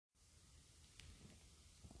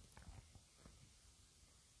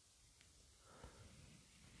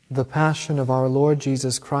The Passion of our Lord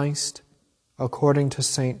Jesus Christ, according to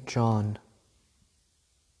St. John.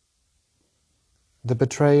 The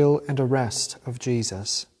betrayal and arrest of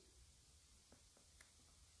Jesus.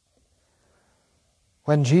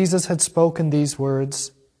 When Jesus had spoken these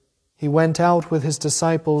words, he went out with his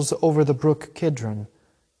disciples over the brook Kidron,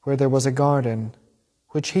 where there was a garden,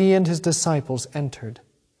 which he and his disciples entered.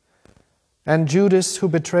 And Judas, who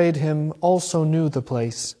betrayed him, also knew the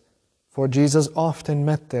place, for Jesus often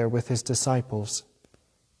met there with his disciples.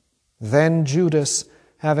 Then Judas,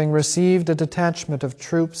 having received a detachment of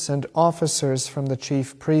troops and officers from the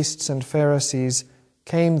chief priests and Pharisees,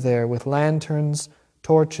 came there with lanterns,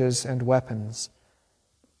 torches, and weapons.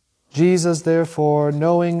 Jesus, therefore,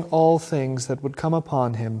 knowing all things that would come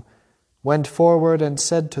upon him, went forward and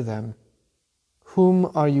said to them,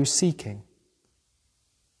 "Whom are you seeking?"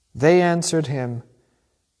 They answered him,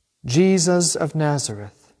 "Jesus of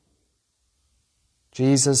Nazareth."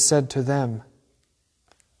 Jesus said to them,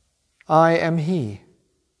 "I am he."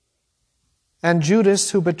 And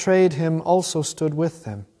Judas, who betrayed him, also stood with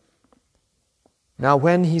them. Now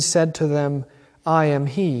when he said to them, "I am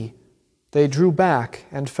he," they drew back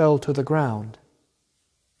and fell to the ground.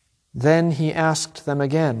 Then he asked them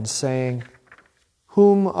again, saying,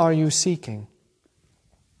 "Whom are you seeking?"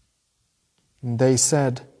 And they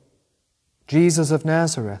said, "Jesus of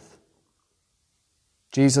Nazareth."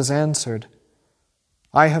 Jesus answered,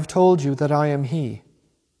 "I have told you that I am he.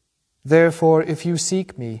 Therefore, if you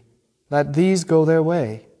seek me, let these go their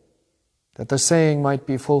way, that the saying might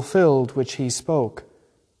be fulfilled which he spoke,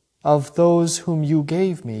 'Of those whom you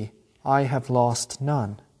gave me, I have lost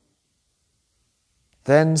none.'"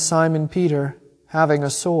 Then Simon Peter, having a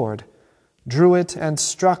sword, drew it and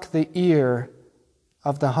struck the ear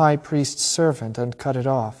of the high priest's servant and cut it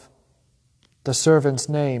off. The servant's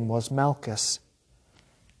name was Malchus.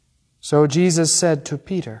 So Jesus said to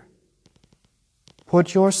Peter,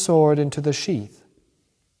 "Put your sword into the sheath.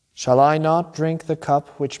 Shall I not drink the cup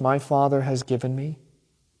which my Father has given me?"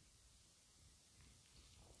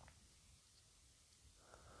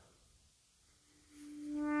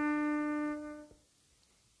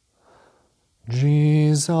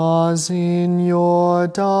 Jesus, in your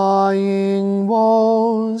dying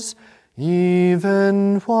woes,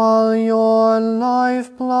 even while your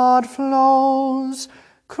lifeblood flows,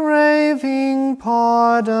 craving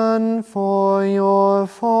pardon for your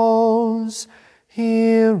foes,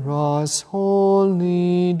 hear us,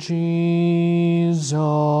 holy Jesus.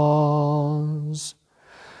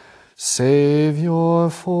 Savior,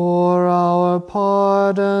 for our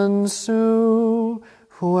pardon sue,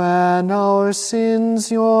 when our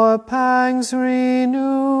sins your pangs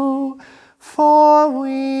renew, for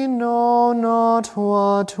we know not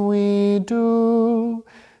what we do.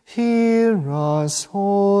 Hear us,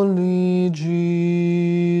 holy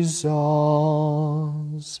Jesus.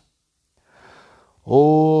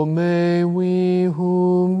 O may we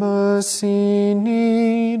who mercy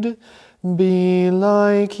need be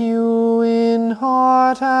like you in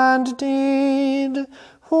heart and deed,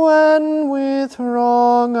 when with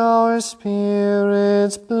wrong our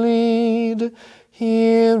spirits bleed.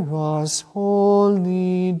 Hear us,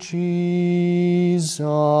 holy Jesus.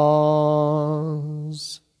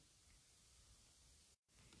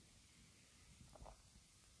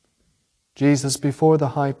 Jesus before the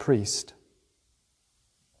high priest.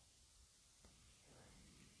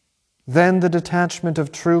 Then the detachment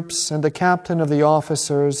of troops and the captain of the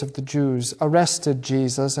officers of the Jews arrested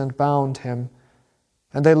Jesus and bound him,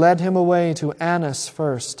 and they led him away to Annas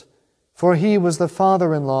first, for he was the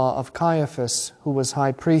father-in-law of Caiaphas, who was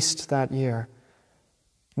high priest that year.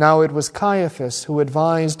 Now it was Caiaphas who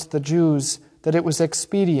advised the Jews that it was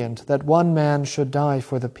expedient that one man should die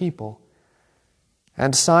for the people.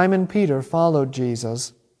 And Simon Peter followed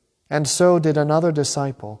Jesus, and so did another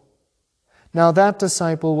disciple. Now that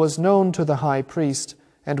disciple was known to the high priest,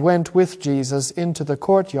 and went with Jesus into the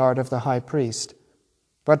courtyard of the high priest.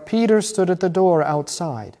 But Peter stood at the door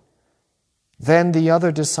outside. Then the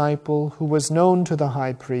other disciple, who was known to the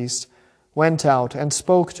high priest, went out and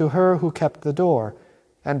spoke to her who kept the door,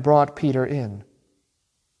 and brought Peter in.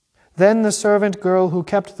 Then the servant girl who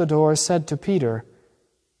kept the door said to Peter,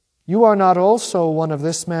 "You are not also one of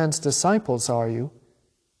this man's disciples, are you?"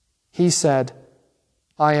 He said,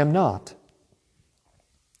 "I am not."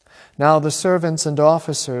 Now the servants and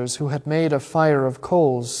officers who had made a fire of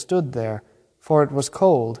coals stood there, for it was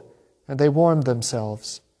cold, and they warmed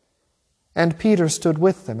themselves. And Peter stood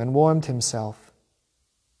with them and warmed himself.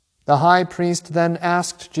 The high priest then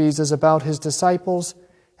asked Jesus about his disciples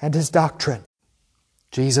and his doctrine.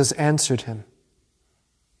 Jesus answered him,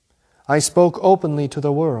 "I spoke openly to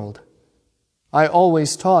the world. I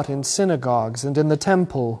always taught in synagogues and in the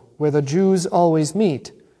temple where the Jews always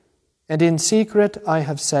meet, and in secret I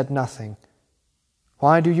have said nothing.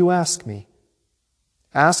 Why do you ask me?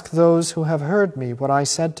 Ask those who have heard me what I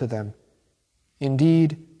said to them.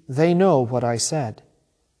 Indeed, they know what I said."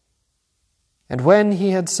 And when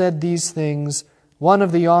he had said these things, one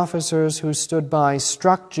of the officers who stood by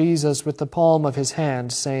struck Jesus with the palm of his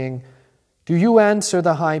hand, saying, "Do you answer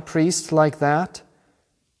the high priest like that?"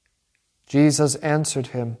 Jesus answered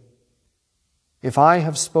him, "If I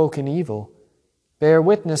have spoken evil, bear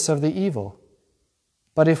witness of the evil.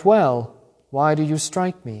 But if well, why do you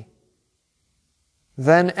strike me?"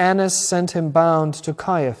 Then Annas sent him bound to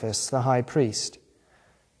Caiaphas the high priest.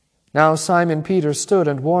 Now Simon Peter stood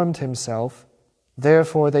and warmed himself.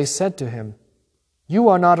 Therefore they said to him, "You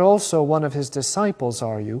are not also one of his disciples,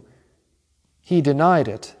 are you?" He denied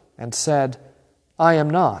it and said, "I am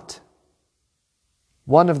not."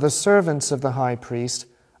 One of the servants of the high priest,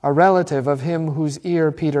 a relative of him whose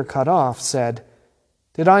ear Peter cut off, said,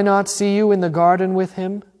 "Did I not see you in the garden with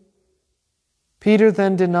him?" Peter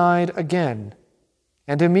then denied again,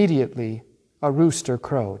 and immediately a rooster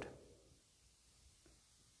crowed.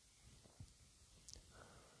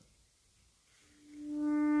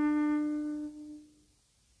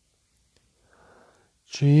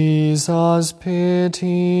 Jesus,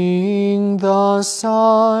 pitying the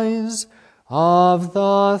sighs of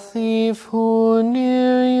the thief who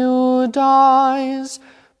near you dies,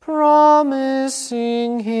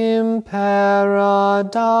 promising him paradise,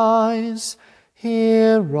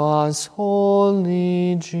 hear us,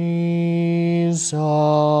 holy Jesus.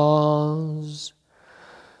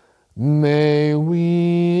 May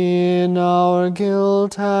we in our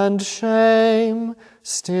guilt and shame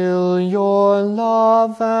still your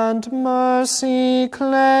love and mercy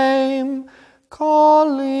claim,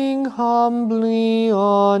 calling humbly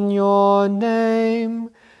on your name.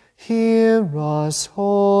 Hear us,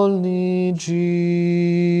 holy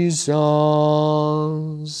Jesus.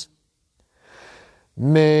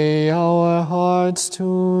 May our hearts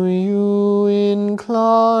to you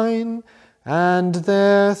incline, and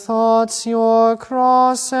their thoughts your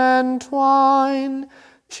cross entwine.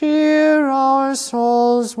 Cheer our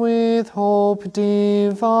souls with hope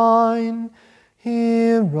divine.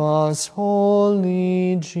 Hear us,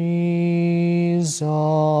 holy Jesus.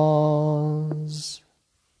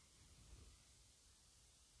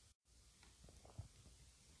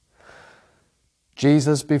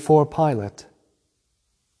 Jesus before Pilate.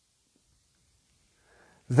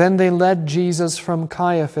 Then they led Jesus from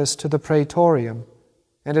Caiaphas to the praetorium,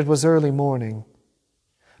 and it was early morning.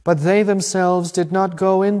 But they themselves did not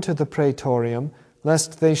go into the praetorium,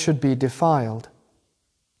 lest they should be defiled,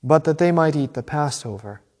 but that they might eat the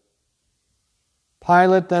Passover.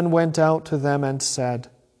 Pilate then went out to them and said,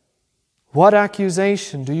 "What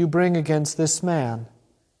accusation do you bring against this man?"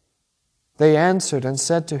 They answered and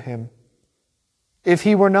said to him, "If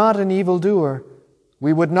he were not an evildoer,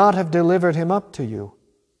 we would not have delivered him up to you."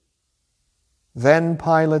 Then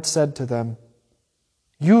Pilate said to them,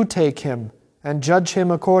 "You take him and judge him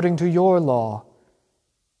according to your law."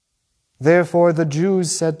 Therefore the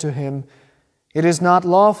Jews said to him, "It is not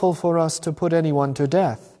lawful for us to put anyone to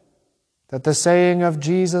death," that the saying of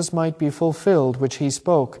Jesus might be fulfilled which he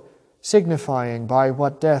spoke, signifying by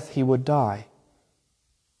what death he would die.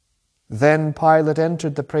 Then Pilate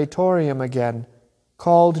entered the praetorium again,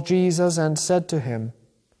 called Jesus, and said to him,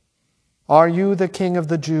 "Are you the king of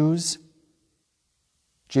the Jews?"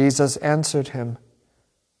 Jesus answered him,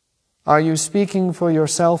 "Are you speaking for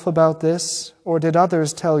yourself about this, or did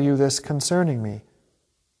others tell you this concerning me?"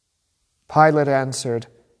 Pilate answered,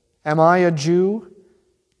 "Am I a Jew?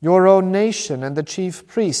 Your own nation and the chief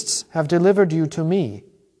priests have delivered you to me.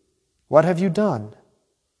 What have you done?"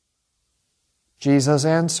 Jesus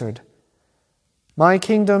answered, "My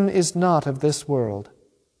kingdom is not of this world.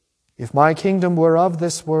 If my kingdom were of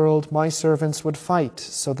this world, my servants would fight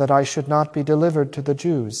so that I should not be delivered to the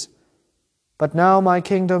Jews. But now my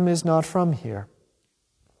kingdom is not from here."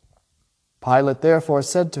 Pilate therefore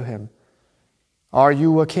said to him, "Are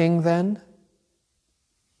you a king then?"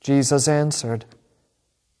 Jesus answered,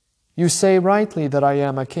 "You say rightly that I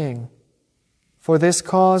am a king. For this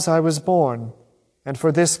cause I was born, and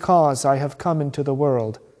for this cause I have come into the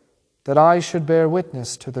world, that I should bear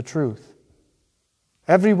witness to the truth.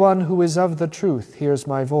 Everyone who is of the truth hears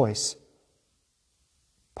my voice."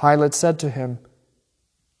 Pilate said to him,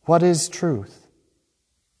 "What is truth?"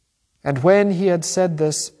 And when he had said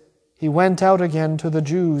this, he went out again to the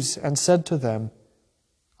Jews and said to them,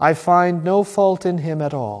 "I find no fault in him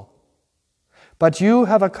at all. But you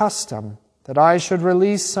have a custom that I should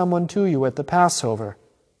release someone to you at the Passover.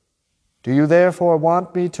 Do you therefore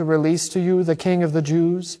want me to release to you the King of the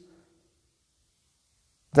Jews?"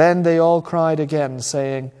 Then they all cried again,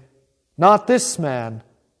 saying, "Not this man,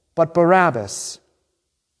 but Barabbas."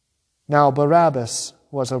 Now Barabbas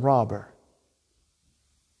was a robber.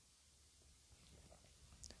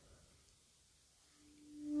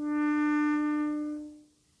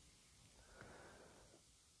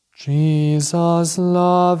 Jesus,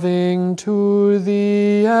 loving to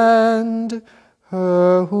the end,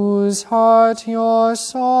 her whose heart your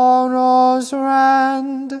sorrows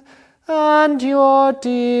rend, and your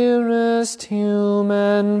dearest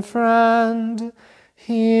human friend,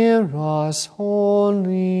 hear us,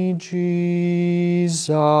 holy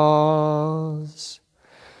Jesus.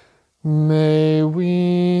 May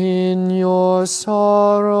we in your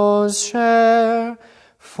sorrows share,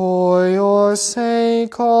 for your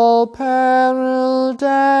sake all peril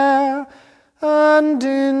dare, and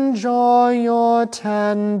enjoy your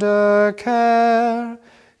tender care.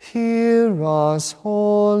 Hear us,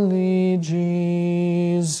 holy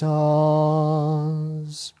Jesus.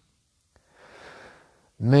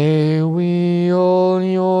 May we all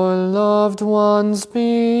your loved ones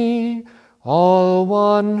be, all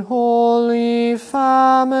one holy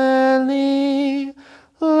family,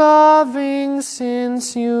 loving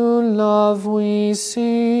since you love we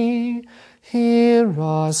see. Hear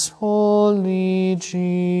us, holy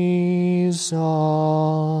Jesus.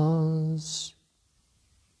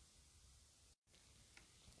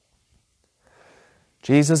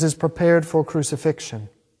 Jesus is prepared for crucifixion.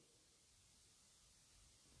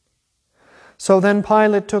 So then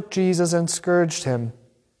Pilate took Jesus and scourged him,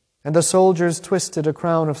 and the soldiers twisted a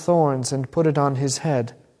crown of thorns and put it on his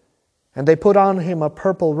head, and they put on him a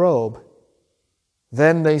purple robe.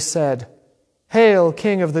 Then they said, "Hail,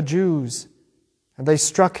 King of the Jews!" And they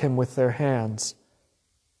struck him with their hands.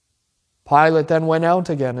 Pilate then went out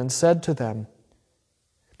again and said to them,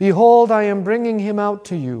 "Behold, I am bringing him out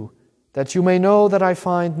to you, that you may know that I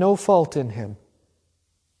find no fault in him."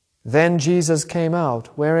 Then Jesus came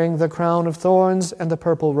out, wearing the crown of thorns and the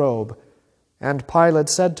purple robe. And Pilate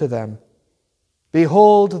said to them,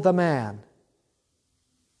 "Behold the man."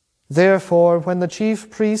 Therefore, when the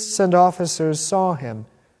chief priests and officers saw him,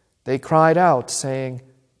 they cried out, saying,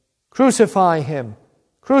 "Crucify him!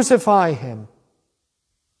 Crucify him!"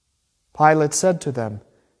 Pilate said to them,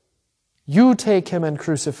 "You take him and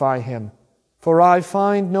crucify him, for I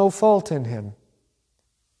find no fault in him."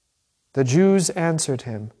 The Jews answered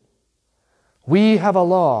him, "We have a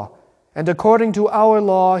law, and according to our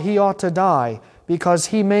law he ought to die, because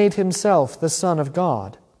he made himself the Son of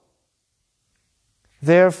God."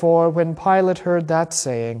 Therefore, when Pilate heard that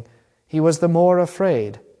saying, he was the more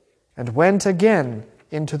afraid, and went again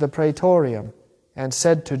into the praetorium, and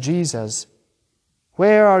said to Jesus,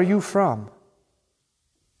 "Where are you from?"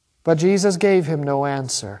 But Jesus gave him no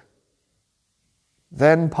answer.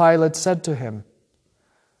 Then Pilate said to him,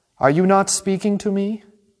 "Are you not speaking to me?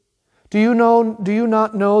 Do you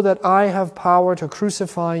not know that I have power to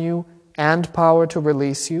crucify you and power to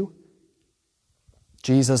release you?"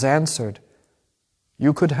 Jesus answered,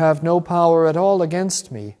 "You could have no power at all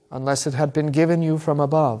against me unless it had been given you from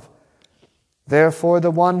above. Therefore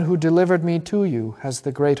the one who delivered me to you has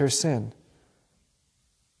the greater sin."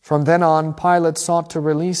 From then on Pilate sought to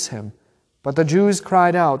release him, but the Jews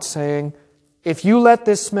cried out, saying, "If you let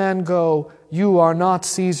this man go, you are not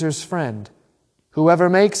Caesar's friend. Whoever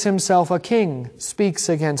makes himself a king speaks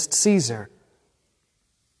against Caesar."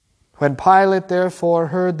 When Pilate therefore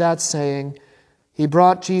heard that saying, he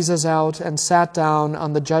brought Jesus out and sat down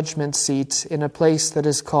on the judgment seat in a place that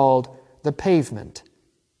is called the Pavement,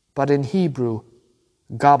 but in Hebrew,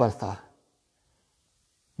 Gabbatha.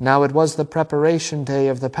 Now it was the preparation day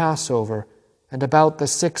of the Passover, and about the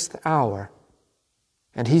 6th hour.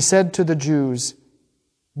 And he said to the Jews,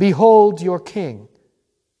 "Behold your king."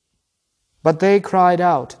 But they cried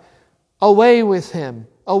out, "Away with him!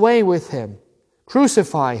 Away with him!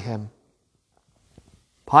 Crucify him!"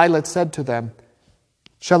 Pilate said to them,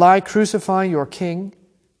 "Shall I crucify your king?"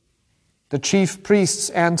 The chief priests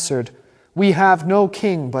answered, "We have no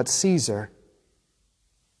king but Caesar."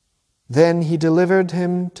 Then he delivered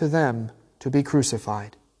him to them to be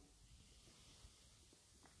crucified.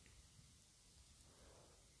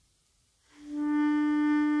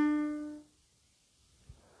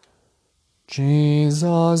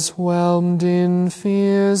 Jesus, whelmed in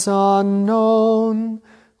fears unknown,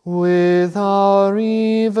 with our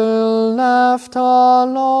evil left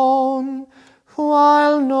alone,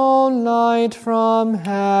 while no light from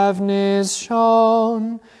heaven is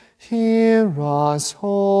shown, hear us,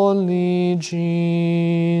 holy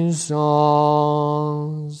Jesus.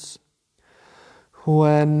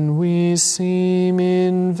 When we seem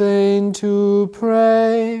in vain to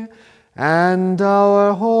pray, and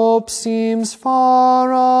our hope seems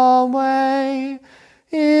far away,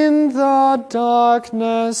 in the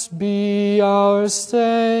darkness be our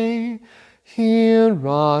stay. Hear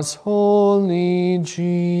us, holy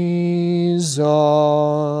Jesus.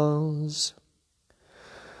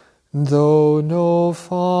 Though no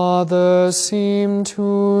Father seem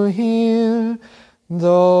to hear,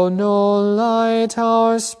 though no light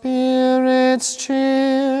our spirits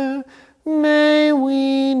cheer, may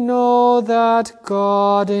we know that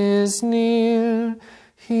God is near.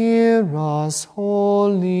 Hear us,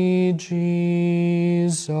 holy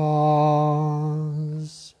Jesus.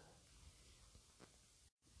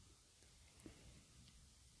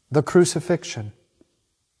 The Crucifixion.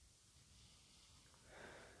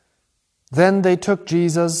 Then they took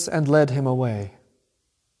Jesus and led him away.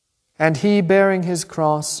 And he, bearing his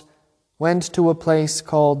cross, went to a place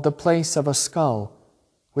called the place of a skull,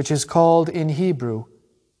 which is called in Hebrew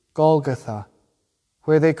Golgotha,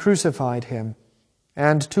 where they crucified him,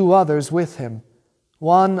 and 2 others with him,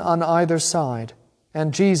 one on either side,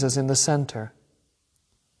 and Jesus in the center.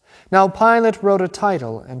 Now Pilate wrote a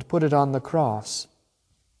title and put it on the cross.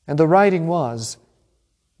 And the writing was,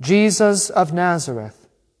 Jesus of Nazareth,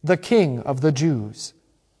 the King of the Jews.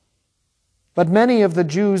 But many of the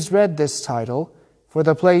Jews read this title, for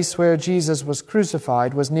the place where Jesus was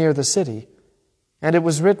crucified was near the city, and it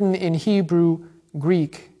was written in Hebrew,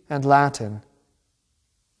 Greek, and Latin.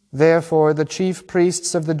 Therefore the chief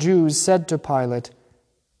priests of the Jews said to Pilate,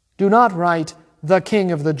 "Do not write, 'The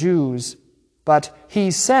King of the Jews,' but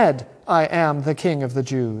 'He said, I am the King of the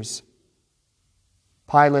Jews.'"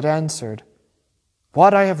 Pilate answered,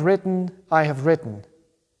 "What I have written, I have written."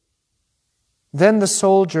 Then the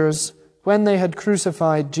soldiers, when they had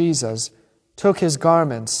crucified Jesus, took his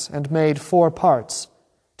garments and made 4 parts,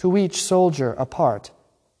 to each soldier a part,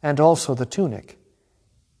 and also the tunic.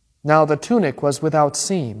 Now the tunic was without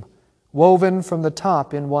seam, woven from the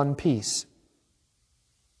top in one piece.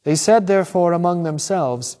 They said therefore among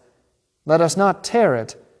themselves, "Let us not tear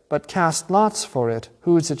it, but cast lots for it,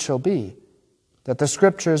 whose it shall be, that the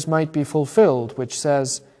Scriptures might be fulfilled, which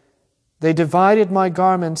says, 'They divided my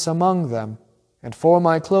garments among them, and for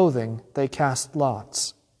my clothing they cast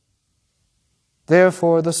lots.'"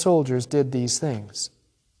 Therefore the soldiers did these things.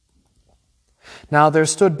 Now there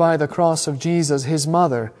stood by the cross of Jesus his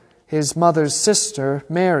mother's sister,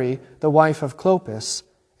 Mary, the wife of Clopas,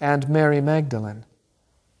 and Mary Magdalene.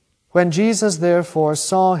 When Jesus therefore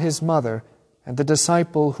saw his mother and the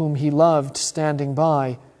disciple whom he loved standing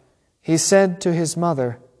by, he said to his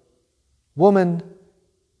mother, "Woman,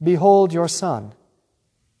 behold your son."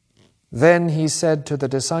 Then he said to the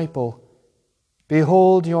disciple,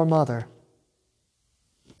 "Behold your mother."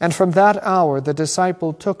 And from that hour the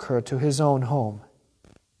disciple took her to his own home.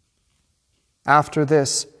 After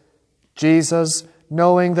this, Jesus,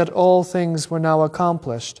 knowing that all things were now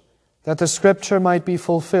accomplished, that the Scripture might be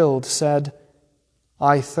fulfilled, said,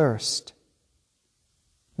 "I thirst."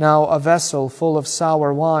 Now a vessel full of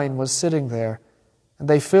sour wine was sitting there, and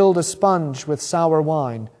they filled a sponge with sour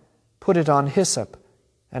wine, put it on hyssop,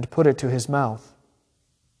 and put it to his mouth.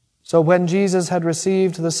 So when Jesus had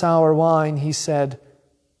received the sour wine, he said,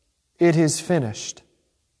 "It is finished."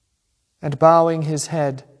 And bowing his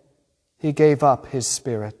head, he gave up his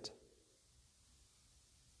spirit.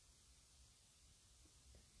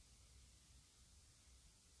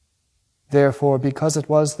 Therefore, because it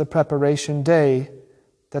was the preparation day,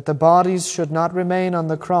 that the bodies should not remain on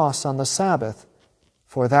the cross on the Sabbath,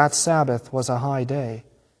 for that Sabbath was a high day,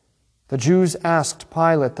 the Jews asked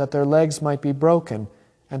Pilate that their legs might be broken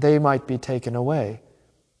and they might be taken away.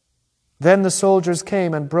 Then the soldiers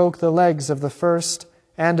came and broke the legs of the first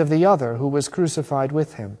and of the other who was crucified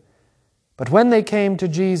with him. But when they came to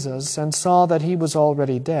Jesus and saw that he was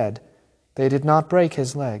already dead, they did not break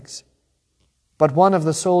his legs. But one of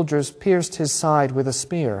the soldiers pierced his side with a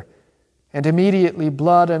spear, and immediately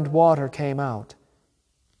blood and water came out.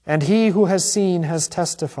 And he who has seen has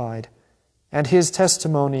testified, and his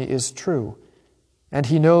testimony is true, and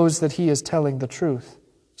he knows that he is telling the truth,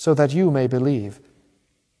 so that you may believe.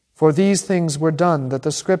 For these things were done that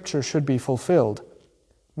the Scripture should be fulfilled.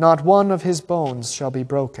 Not one of his bones shall be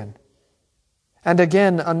broken. And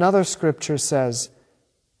again another Scripture says,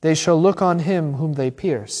 "They shall look on him whom they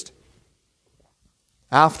pierced."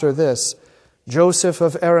 After this, Joseph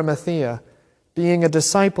of Arimathea, being a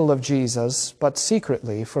disciple of Jesus, but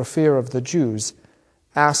secretly for fear of the Jews,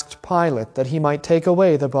 asked Pilate that he might take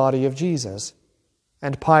away the body of Jesus,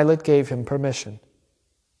 and Pilate gave him permission.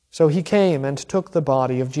 So he came and took the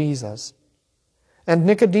body of Jesus. And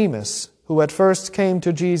Nicodemus, who at first came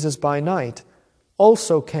to Jesus by night,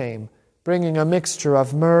 also came, bringing a mixture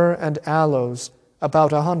of myrrh and aloes,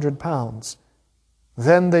 about 100 pounds.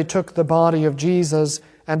 Then they took the body of Jesus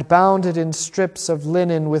and bound it in strips of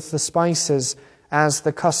linen with the spices, as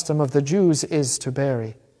the custom of the Jews is to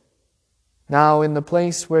bury. Now in the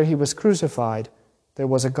place where he was crucified there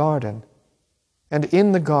was a garden, and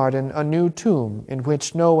in the garden a new tomb in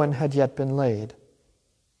which no one had yet been laid.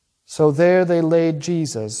 So there they laid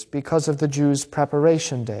Jesus because of the Jews'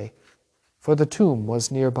 preparation day, for the tomb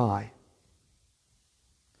was nearby.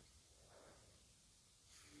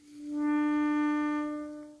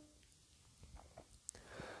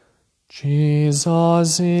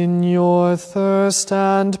 Jesus, in your thirst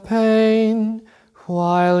and pain,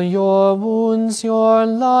 while your wounds your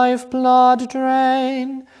lifeblood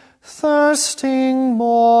drain, thirsting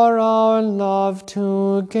more our love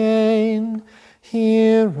to gain,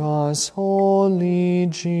 hear us, holy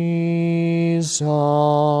Jesus.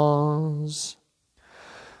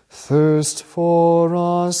 Thirst for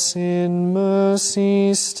us in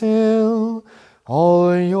mercy still,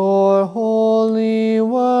 all your holy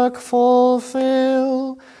work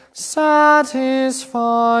fulfill,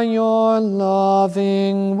 satisfy your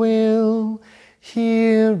loving will.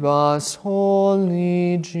 Hear us,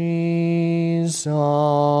 holy Jesus.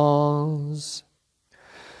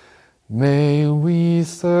 May we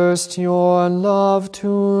thirst your love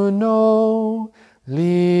to know,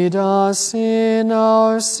 lead us in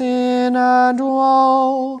our sin and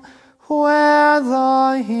woe, where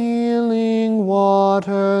the healing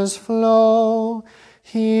waters flow.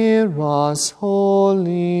 Hear us,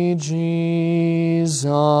 holy Jesus.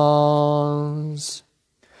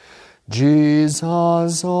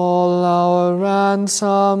 Jesus, all our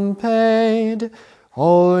ransom paid,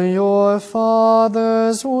 all your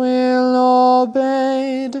Father's will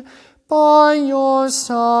obeyed, by your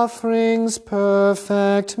sufferings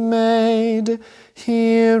perfect made.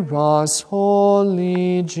 Hear us,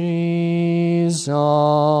 holy Jesus.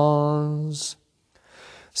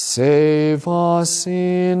 Save us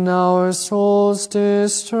in our soul's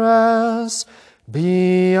distress,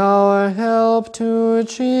 be our help to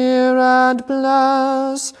cheer and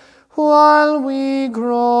bless, while we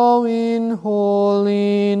grow in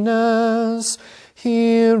holiness.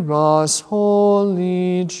 Hear us,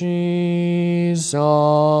 holy Jesus.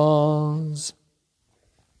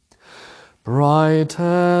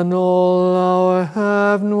 Brighten all our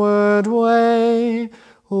heavenward way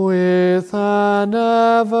with an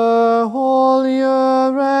ever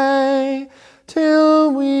holier ray,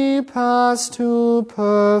 till we pass to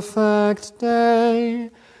perfect day.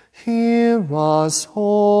 Hear us,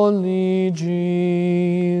 holy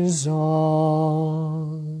Jesus.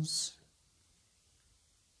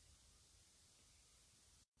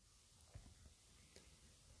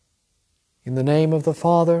 In the name of the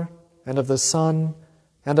Father, and of the Son,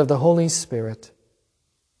 and of the Holy Spirit.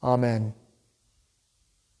 Amen.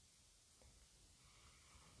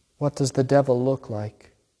 What does the devil look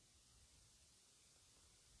like?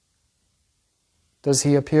 Does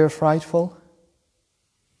he appear frightful?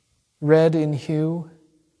 Red in hue,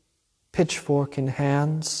 pitchfork in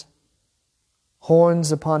hands,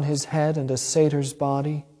 horns upon his head and a satyr's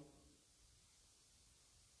body?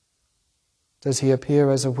 Does he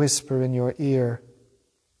appear as a whisper in your ear,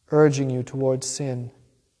 urging you towards sin?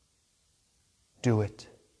 Do it.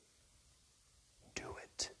 Do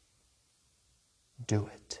it. Do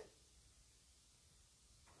it.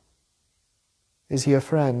 Is he a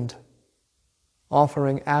friend,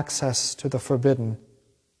 offering access to the forbidden,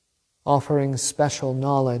 offering special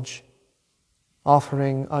knowledge,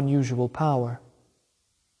 offering unusual power?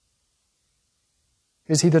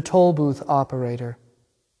 Is he the toll booth operator,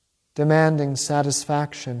 demanding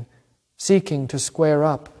satisfaction, seeking to square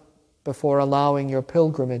up before allowing your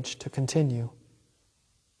pilgrimage to continue?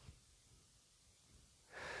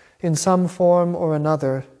 In some form or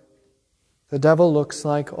another, the devil looks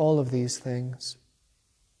like all of these things.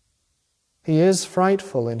 He is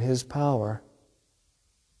frightful in his power.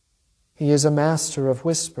 He is a master of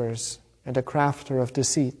whispers and a crafter of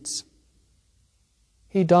deceits.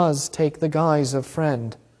 He does take the guise of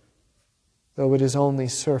friend, though it is only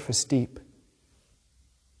surface deep.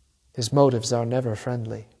 His motives are never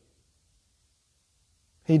friendly.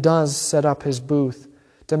 He does set up his booth,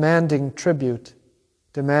 demanding tribute,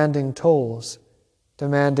 demanding tolls,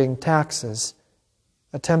 demanding taxes,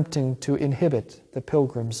 attempting to inhibit the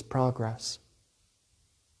pilgrim's progress.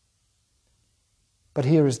 But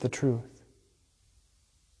here is the truth.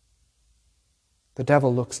 The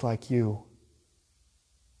devil looks like you.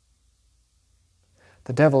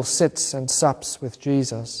 The devil sits and sups with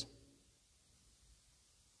Jesus.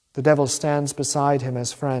 The devil stands beside him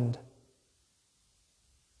as friend.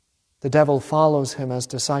 The devil follows him as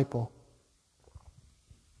disciple.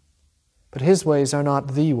 But his ways are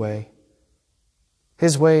not the way.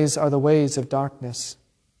 His ways are the ways of darkness.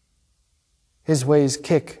 His ways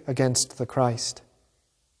kick against the Christ.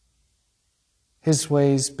 His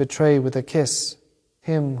ways betray with a kiss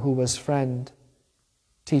him who was friend,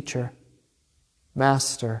 teacher,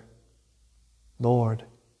 master, Lord.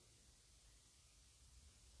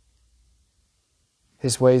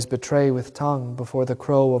 His ways betray with tongue before the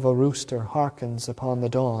crow of a rooster hearkens upon the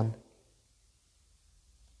dawn.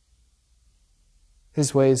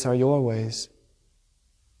 His ways are your ways,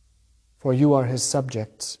 for you are his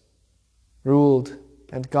subjects, ruled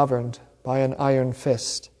and governed by an iron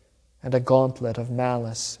fist and a gauntlet of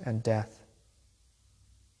malice and death.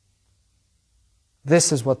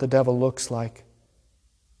 This is what the devil looks like.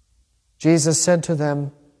 Jesus said to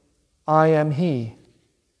them, "I am he."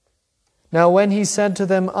 Now when he said to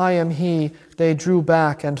them, "I am he," they drew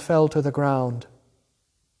back and fell to the ground.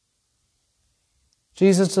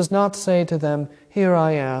 Jesus does not say to them, "Here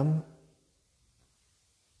I am."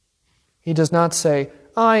 He does not say,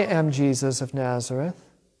 "I am Jesus of Nazareth."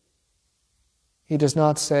 He does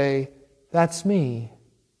not say, "That's me."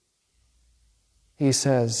 He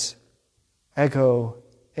says, "Ego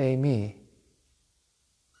eimi."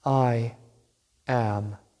 I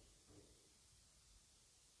am.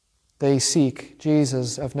 They seek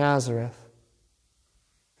Jesus of Nazareth,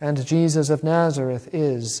 and Jesus of Nazareth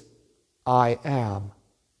is I am.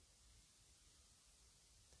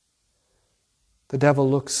 The devil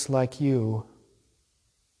looks like you.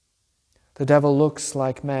 The devil looks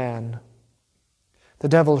like man. The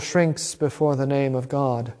devil shrinks before the name of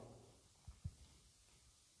God.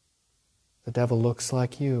 The devil looks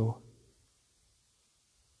like you.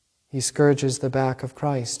 He scourges the back of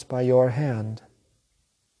Christ by your hand.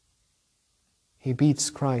 He beats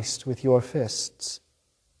Christ with your fists.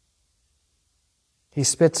 He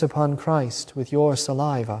spits upon Christ with your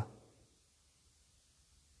saliva.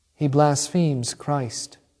 He blasphemes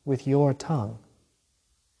Christ with your tongue.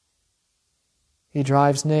 He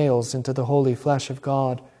drives nails into the holy flesh of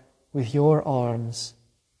God with your arms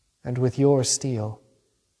and with your steel.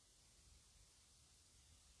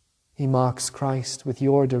 He mocks Christ with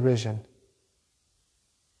your derision.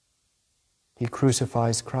 He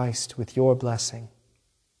crucifies Christ with your blessing.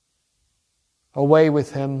 Away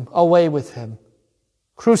with him, away with him.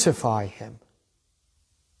 Crucify him.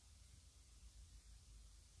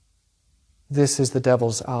 This is the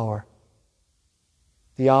devil's hour,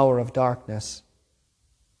 the hour of darkness,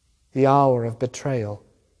 the hour of betrayal,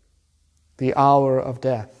 the hour of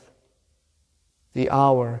death, the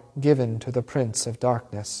hour given to the prince of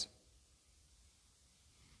darkness.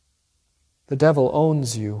 The devil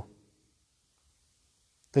owns you.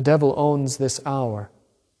 The devil owns this hour.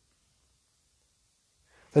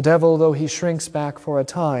 The devil, though he shrinks back for a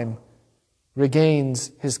time,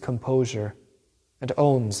 regains his composure and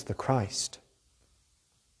owns the Christ.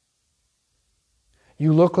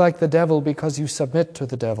 You look like the devil because you submit to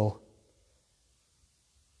the devil.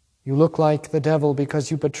 You look like the devil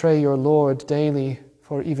because you betray your Lord daily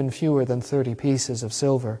for even fewer than 30 pieces of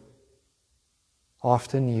silver,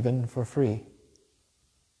 often even for free.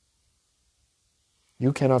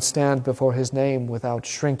 You cannot stand before his name without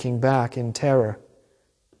shrinking back in terror.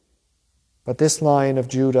 But this Lion of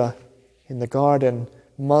Judah in the garden,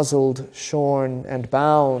 muzzled, shorn, and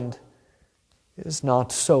bound, is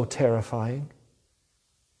not so terrifying.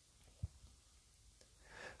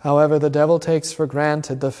 However, the devil takes for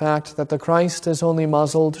granted the fact that the Christ is only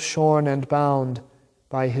muzzled, shorn, and bound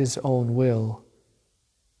by his own will.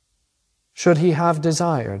 Should he have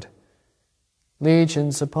desired,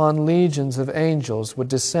 legions upon legions of angels would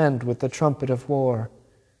descend with the trumpet of war.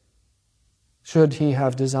 Should he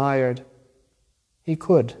have desired, he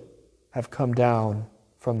could have come down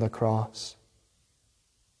from the cross.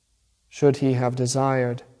 Should he have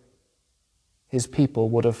desired, his people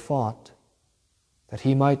would have fought, that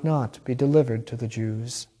he might not be delivered to the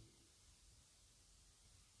Jews.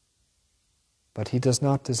 But he does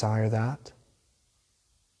not desire that.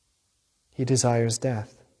 He desires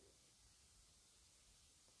death.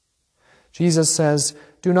 Jesus says,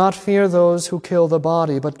 "Do not fear those who kill the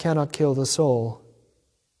body but cannot kill the soul."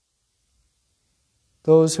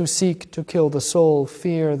 Those who seek to kill the soul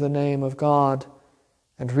fear the name of God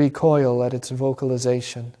and recoil at its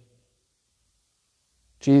vocalization.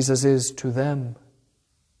 Jesus is to them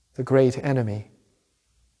the great enemy,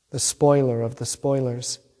 the spoiler of the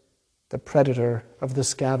spoilers, the predator of the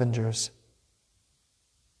scavengers.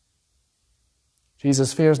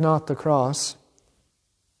 Jesus fears not the cross.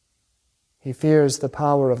 He fears the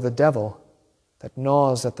power of the devil that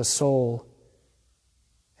gnaws at the soul,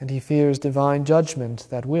 and he fears divine judgment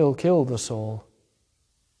that will kill the soul,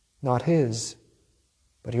 not his,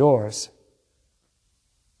 but yours.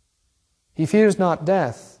 He fears not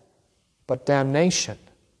death, but damnation,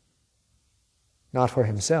 not for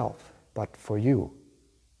himself, but for you.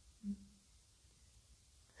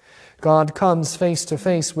 God comes face to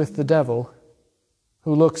face with the devil,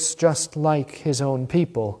 who looks just like his own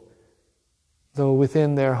people, though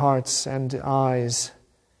within their hearts and eyes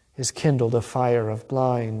is kindled a fire of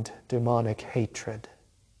blind, demonic hatred.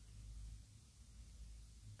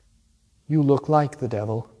 You look like the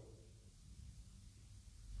devil,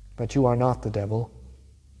 but you are not the devil,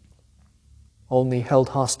 only held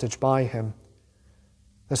hostage by him,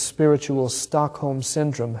 the spiritual Stockholm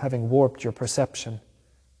Syndrome having warped your perception.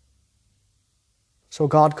 So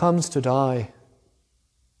God comes to die,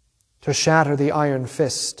 to shatter the iron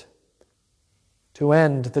fist, to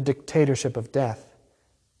end the dictatorship of death,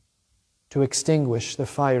 to extinguish the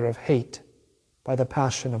fire of hate by the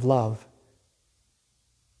passion of love,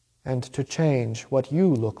 and to change what you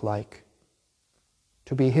look like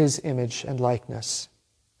to be his image and likeness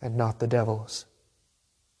and not the devil's.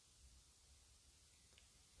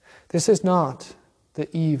 This is not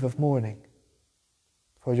the eve of mourning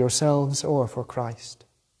for yourselves or for Christ.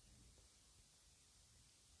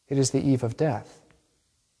 It is the eve of death,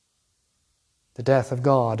 the death of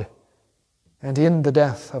God, and in the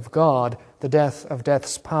death of God, the death of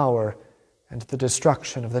death's power and the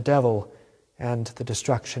destruction of the devil and the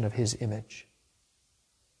destruction of his image.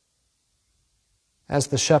 As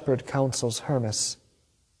the shepherd counsels Hermas,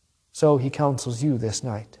 so he counsels you this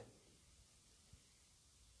night.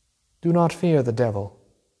 Do not fear the devil,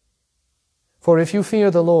 for if you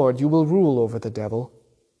fear the Lord, you will rule over the devil,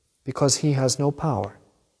 because he has no power.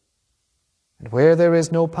 And where there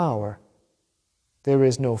is no power, there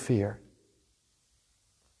is no fear.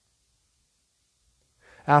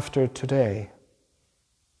 After today,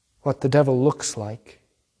 what the devil looks like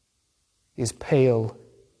is pale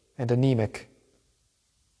and anemic,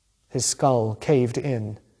 his skull caved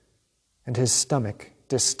in, and his stomach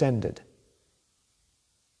distended.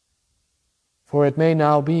 For it may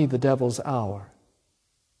now be the devil's hour,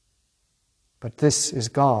 but this is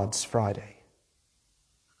God's Friday.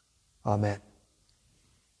 Amen.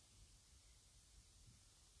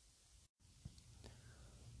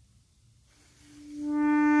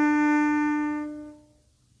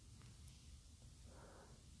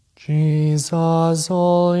 Jesus,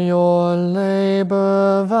 all your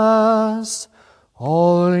labor vast,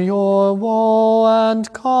 all your woe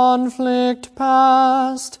and conflict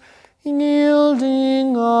past,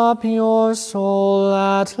 yielding up your soul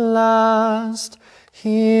at last,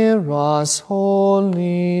 hear us,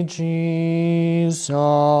 holy Jesus.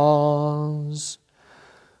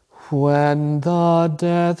 When the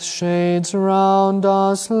death shades round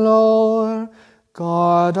us lower,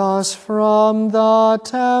 guard us from the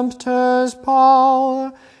tempter's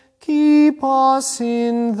power, keep us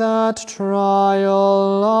in that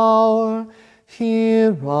trial hour,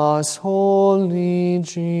 hear us, holy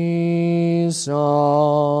Jesus.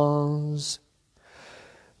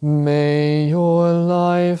 May your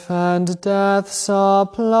life and death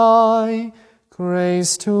supply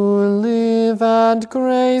grace to live and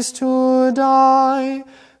grace to die,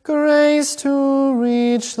 grace to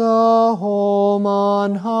reach the home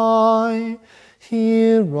on high.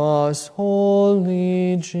 Hear us,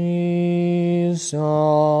 holy Jesus.